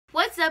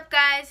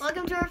guys!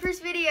 Welcome to our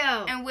first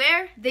video! And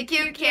we're the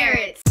Cute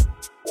Carrots.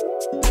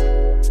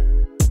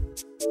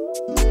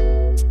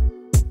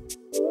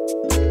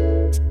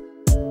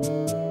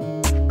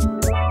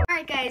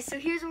 Alright guys, so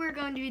here's what we're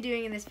going to be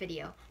doing in this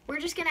video. We're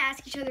just going to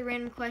ask each other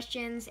random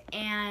questions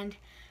and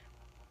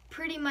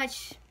pretty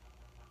much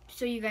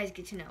so you guys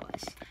get to know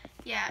us.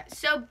 Yeah,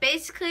 so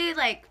basically,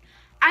 like,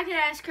 I could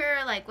ask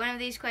her, like, one of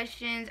these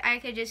questions. I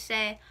could just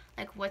say,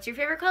 like, what's your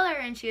favorite color?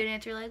 And she would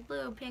answer, like,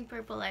 blue, pink,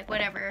 purple, like,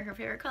 whatever her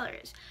favorite color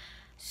is.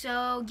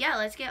 So, yeah,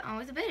 let's get on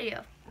with the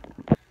video.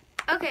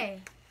 Okay,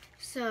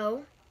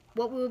 so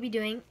what we will be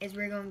doing is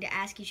we're going to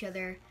ask each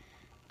other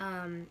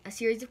a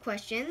series of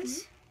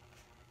questions.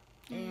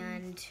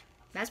 And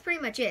that's pretty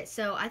much it.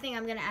 So I think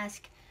I'm going to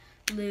ask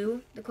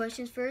Lou the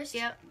questions first.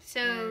 Yep,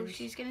 so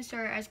she's going to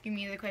start asking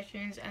me the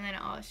questions, and then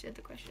I'll ask you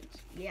the questions.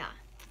 Yeah.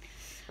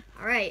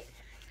 Alright,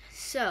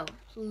 so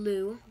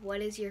Lou, what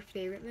is your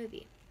favorite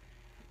movie?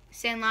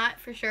 Sandlot,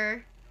 for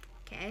sure.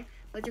 Okay.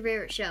 What's your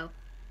favorite show?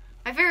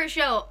 My favorite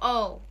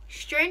show,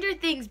 Stranger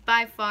Things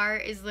by far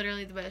is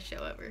literally the best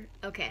show ever.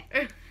 Okay.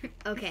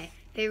 Okay.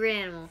 Favorite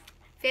animal?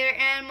 Favorite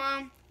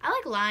animal? I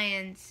like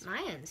lions.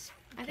 Lions.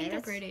 I think they're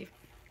pretty.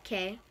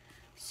 Okay.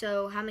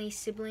 So how many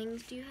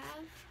siblings do you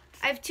have?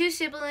 I have 2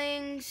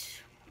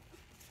 siblings,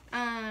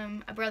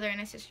 a brother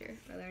and a sister.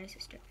 Brother and a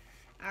sister.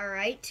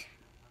 Alright.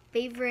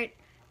 Favorite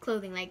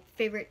clothing, like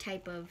favorite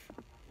type of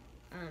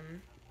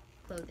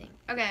clothing.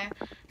 Okay,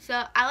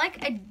 so I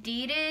like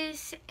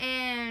Adidas,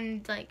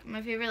 and like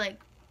my favorite, like,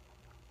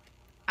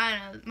 I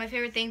don't know, my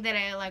favorite thing that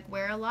I like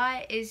wear a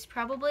lot is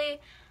probably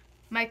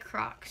my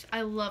Crocs.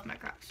 I love my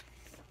Crocs.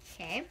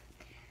 Okay.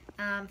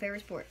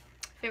 Favorite sport?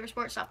 Favorite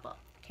sport, softball.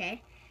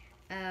 Okay.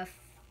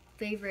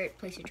 Favorite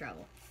place to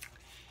travel?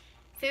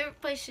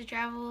 Favorite place to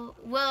travel?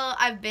 Well,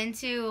 I've been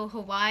to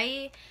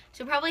Hawaii,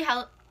 so probably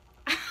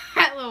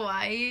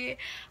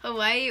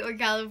Hawaii or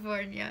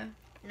California.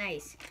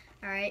 Nice.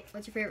 All right.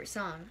 What's your favorite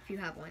song, if you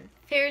have one?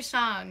 Favorite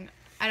song?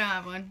 I don't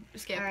have one.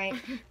 Skip. All right.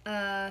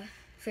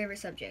 Favorite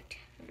subject?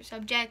 Favorite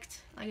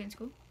subject? Like in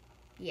school?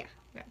 Yeah.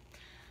 Okay.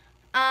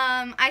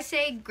 I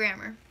say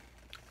grammar.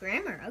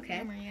 Grammar. Okay.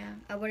 Grammar, yeah.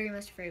 What are you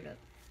most afraid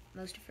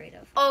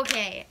of?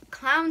 Okay,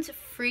 clowns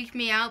freak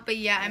me out, but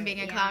yeah, I'm being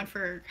a clown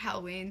for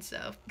Halloween,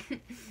 so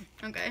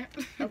okay.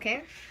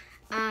 Okay.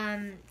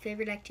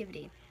 Favorite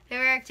activity?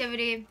 Favorite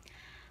activity?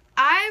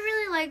 I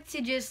really like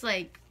to just,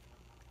 like,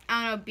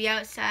 I don't know, be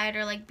outside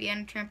or like be on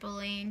a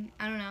trampoline.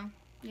 I don't know.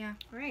 Yeah.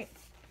 All right.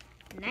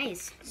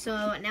 Nice.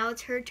 So now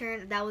it's her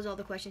turn. That was all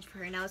the questions for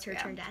her. Now it's her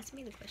turn to ask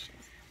me the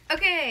questions.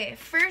 Okay,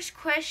 first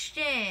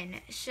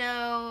question.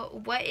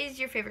 So, what is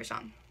your favorite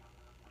song?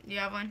 Do you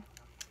have one?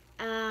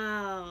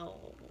 Oh,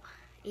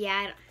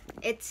 yeah.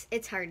 It's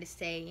hard to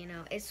say. You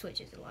know, it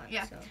switches a lot.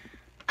 Yeah. So.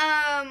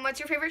 What's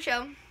your favorite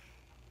show?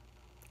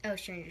 Oh,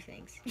 Stranger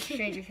Things.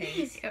 Stranger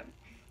Things. Yep.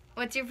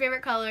 What's your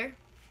favorite color?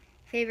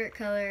 Favorite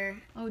color.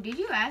 Oh, did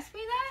you ask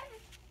me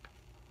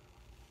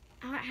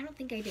that? I don't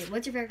think I did.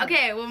 What's your favorite color?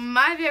 Okay, well,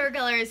 my favorite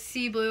color is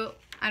sea blue.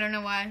 I don't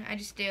know why. I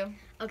just do.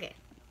 Okay.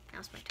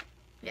 Now's my turn.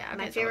 Yeah. Okay,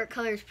 my favorite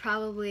color is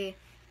probably,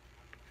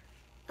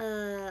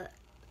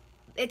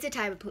 it's a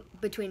tie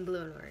between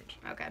blue and orange.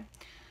 Okay.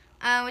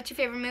 What's your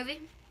favorite movie?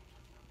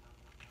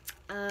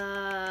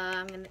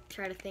 I'm going to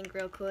try to think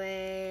real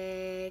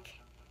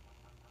quick.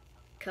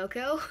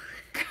 Coco?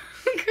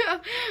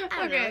 I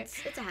don't know.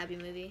 It's a happy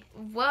movie.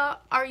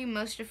 What are you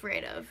most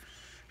afraid of?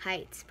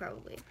 Heights,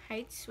 probably.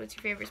 Heights. What's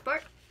your favorite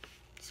sport?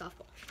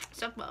 Softball.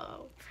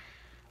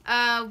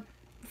 Softball.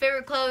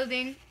 Favorite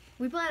clothing?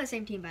 We play on the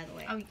same team, by the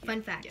way. Oh, yeah.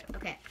 Fun fact. Yeah.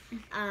 Okay.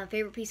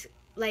 Favorite piece,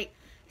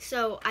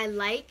 so I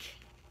like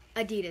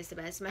Adidas the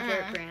best. My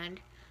favorite brand.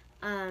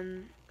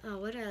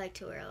 What do I like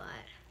to wear a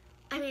lot?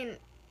 I mean,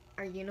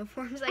 our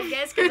uniforms, I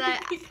guess, because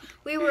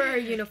we wear our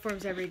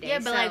uniforms every day. Yeah,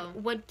 but like,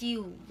 what do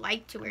you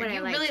like to wear? Do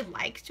you really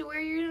like to wear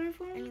your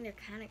uniform? I mean, they're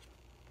kind of.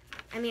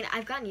 I mean,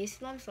 I've gotten used to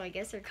them, so I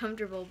guess they're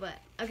comfortable. But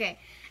okay.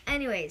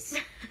 Anyways,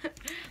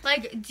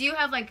 like, do you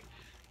have like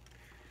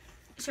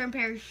a certain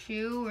pair of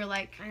shoe or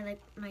like? I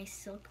like my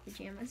silk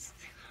pajamas.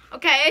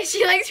 Okay,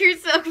 she likes her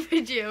silk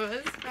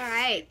pajamas. All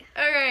right.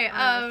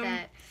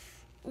 Okay.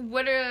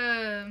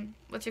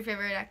 What's your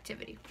favorite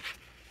activity?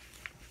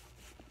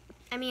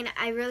 I mean,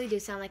 I really do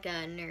sound like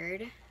a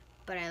nerd,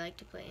 but I like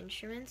to play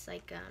instruments.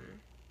 Like,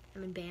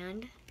 I'm in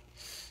band.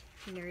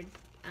 Nerd.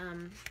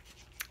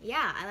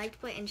 Yeah, I like to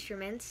play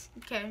instruments.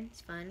 Okay.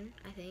 It's fun,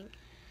 I think.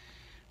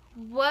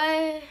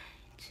 What?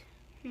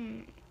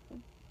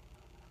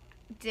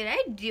 Did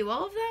I do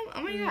all of them?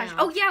 Oh my gosh. No.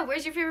 Oh yeah,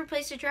 where's your favorite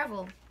place to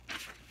travel?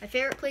 My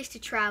favorite place to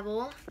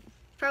travel?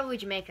 Probably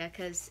Jamaica,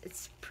 because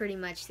it's pretty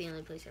much the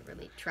only place I've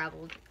really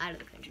traveled out of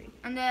the country.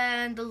 And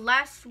then the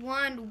last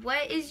one,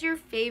 what is your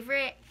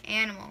favorite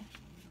animal?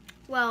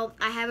 Well,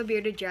 I have a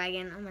bearded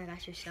dragon. Oh my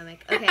gosh, your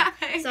stomach. Okay,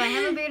 so I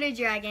have a bearded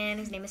dragon.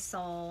 His name is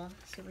Saul.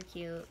 Super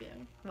cute. Yeah.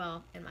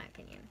 Well, in my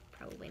opinion.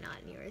 Probably not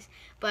in yours.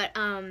 But,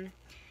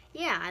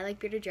 yeah, I like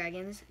bearded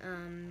dragons.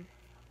 And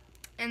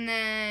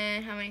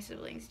then, how many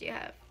siblings do you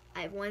have?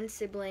 I have one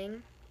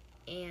sibling,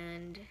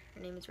 and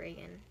her name is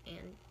Reagan,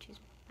 and she's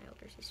my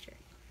older sister.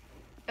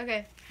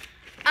 Okay.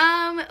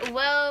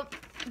 Well,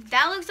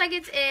 that looks like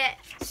it's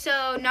it.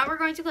 So now we're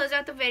going to close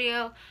out the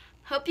video.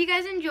 Hope you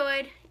guys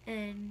enjoyed,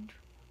 and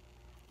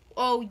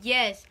oh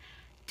yes,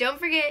 don't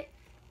forget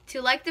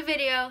to like the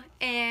video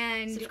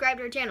and subscribe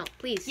to our channel,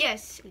 please.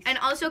 Yes, please. And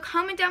also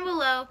comment down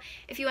below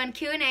if you want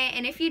Q&A,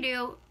 and if you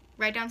do,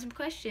 write down some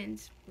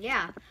questions.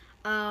 Yeah.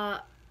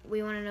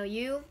 We want to know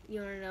you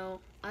want to know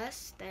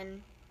us,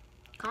 then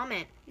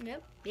comment.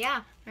 Yep.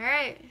 Yeah. All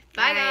right.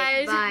 Bye,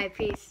 guys. Bye.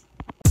 Peace.